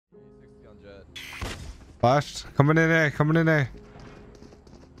Flashed. Coming in A. Coming in A.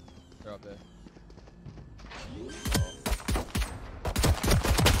 They're up there.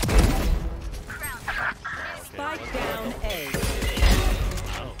 Spike down A.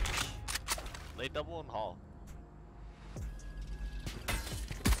 Oh. Late double in hall.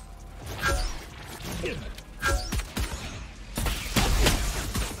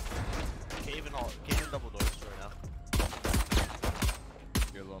 Cave in hall. Cave in double doors right now.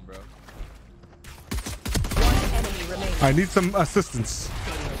 You're alone, bro. One enemy remaining. I need some assistance.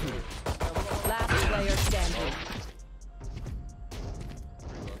 Last player standing.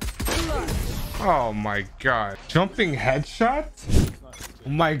 Oh my god. Jumping headshot? Oh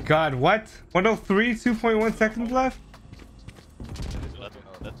my god, what? 103, 2.1 seconds left?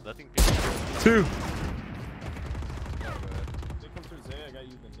 That thing. 2.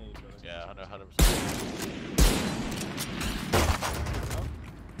 Yeah, 100%.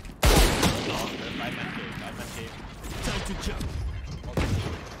 Time to jump.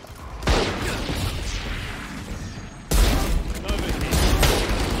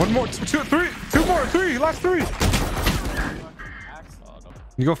 One more, two more, 3, last 3.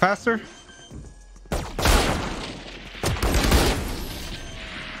 You go faster?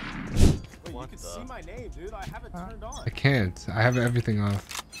 Wait, you can see my name, dude. I have it turned on. I can't. I have everything off.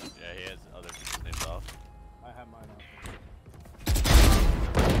 Yeah, he has other people's names off. I have mine off.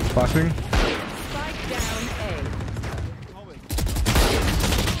 Flashing. Spike down A.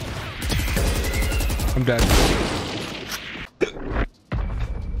 I'm dead.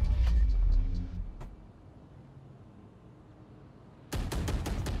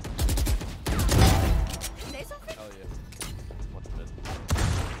 Hell yeah. What's this?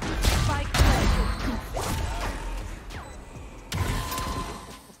 Spike planted.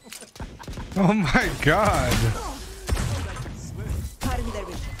 Oh my god.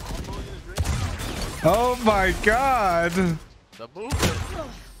 Oh my god. The movement.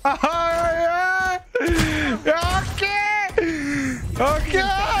 Okay. Okay.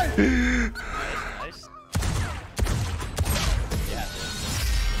 Nice.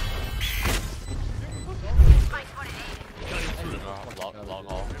 Long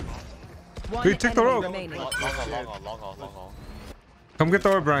haul. One Wait, take the enemy rope. remaining. Long haul. Come get the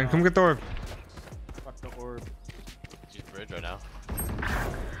orb, Brian. Come get the orb. Fuck the orb. He's bridge right now.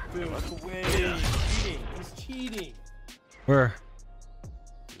 Dude, look away. He's cheating. He's cheating. Where?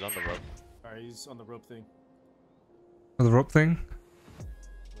 He's on the rope. Alright, he's on the rope thing. Oh, the rope thing?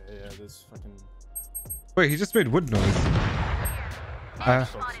 Yeah, this fucking. Wait, he just made wood noise.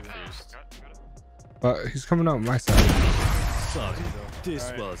 So confused. But he's coming out my side. Sorry, this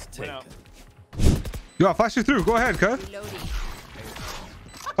Alright, was went taken. out. Yo, I'll flash you through. Go ahead, cuz. Reloading.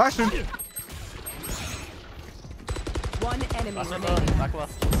 Flashing. One enemy remaining. Back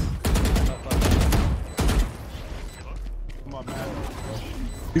left. Come on, Matt.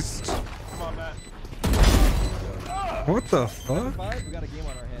 He's... Come on, Matt. What the fuck? 5, we got a game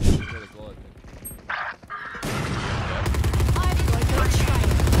on our hands. We got a goal, I think.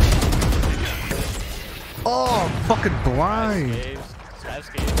 Oh, I'm fucking blind. Sky's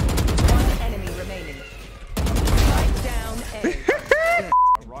cave. One enemy remaining. Spike down A.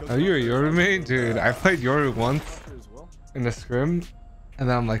 Oh, you're a Yoru main? Dude, I played Yoru once As well. in a scrim. And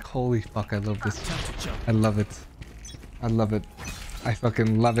then I'm like, holy fuck, I love this. Time to jump. I love it. I love it. I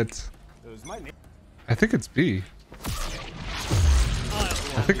fucking love it. It was my name. I think it's B.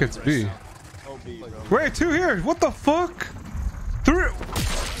 I think it's B. Oh, B, bro. Wait, 2 here. What the fuck? 3. I'm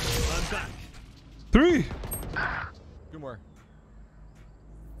back. 3. 2 more.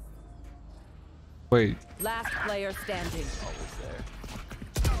 Wait. Last player standing. Always there.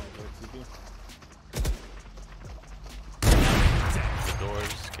 The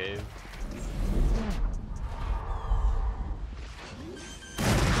doors, cave.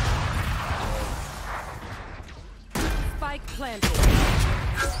 Spike planted.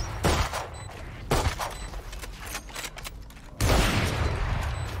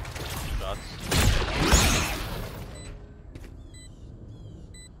 Shots.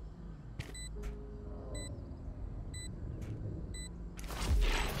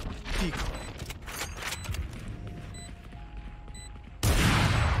 Decoy.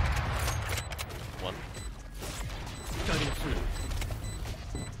 One. Cutting through.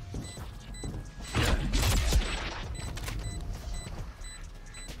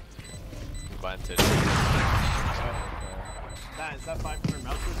 Combined it. Matt, is that 500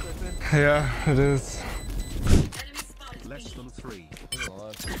 mouse right there? Yeah, it is. Less than 3.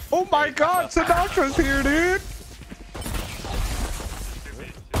 Oh my god, Sinatra's here, dude.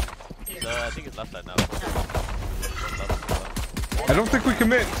 I think it's left side now. I don't think we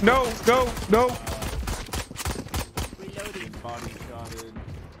commit. No, no, no.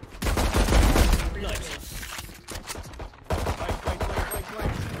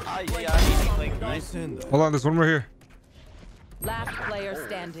 Stand up. Hold on, there's one more here. Last player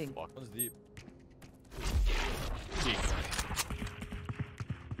standing. One's deep.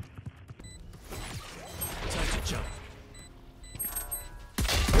 Time to jump.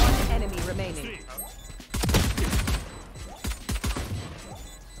 One enemy remaining.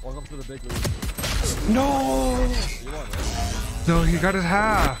 Welcome to the big league. No! You won, right? No, he got it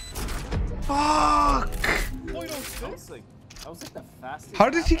half. Fuck! I was like the fastest. How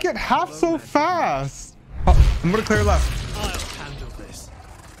did he get half so fast? Oh, I'm gonna clear left. I'll handle this.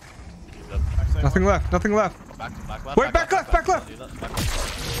 Nothing left. Nothing left. Back left. Wait, back left, back left. Do that, back left.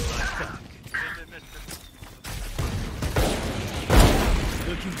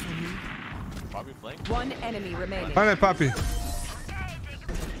 Looking for me. Probably flank. One enemy remaining. Find it, Poppy.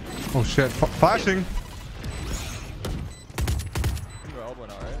 Oh shit! Flashing. You're elbow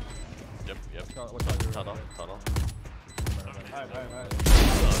now, right? Yep. What's on your Tunnel.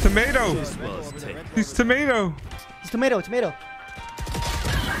 Tomato. This was take. He's tomato. It's tomato.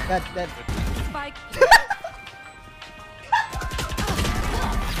 That. Spike.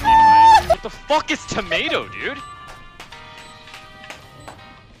 What the fuck is tomato, dude?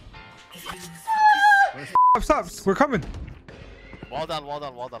 Stop! We're coming. Wall down.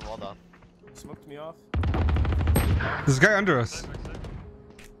 Smoked me off. There's a guy under us.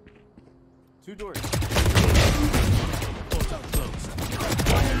 2 doors.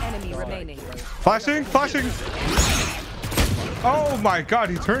 One enemy remaining. Flashing. Oh my god,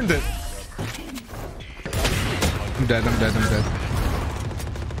 he turned it. I'm dead.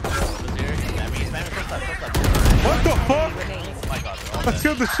 What the fuck? Remaining. Oh my god. They're all That dead.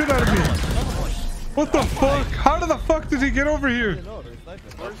 scared the shit out of me. What the fuck? How the fuck did he get over here? No, there's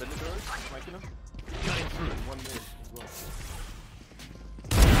sniping. Doors. Smiking him. Cutting through. 1 minute as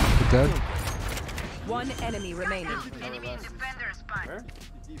well. Dead. One enemy remaining. Where?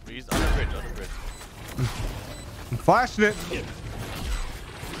 He's on the bridge. I'm flashing it.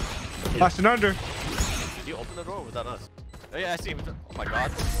 Flashing under. Did you open the door or was that us? Oh yeah, I see him. Oh my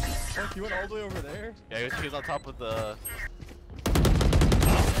god. Fuck, you went all the way over there? Yeah, he was on top of the...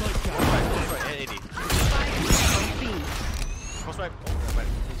 Right, 80. Close right.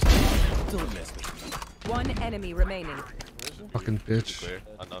 Don't mess with me. One enemy remaining. Fucking bitch. Clear.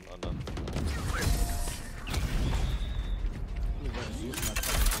 Unknown.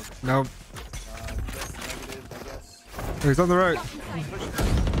 Nope. That's negative, I guess. He's on the right.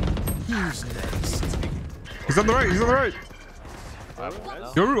 Who's next? He's on the right.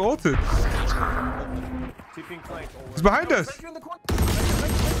 Yoru ulted. Keeping flank. He's behind us. You're in the corner.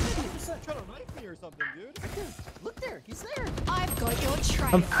 Trying to knife me or something, dude. Look there. He's there. I've got your trail.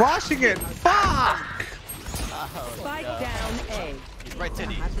 I'm flashing it. Fuck! Spike down A. He's right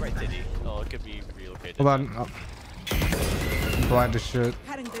titty. Oh, it could be relocated. Hold on. Oh. I'm blind as shit.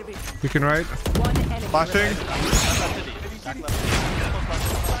 You can right. One enemy Flashing. remaining.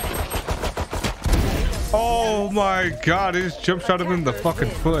 Oh my god, he just jump shot him in the fucking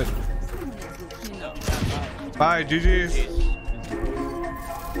foot. Bye, GG's.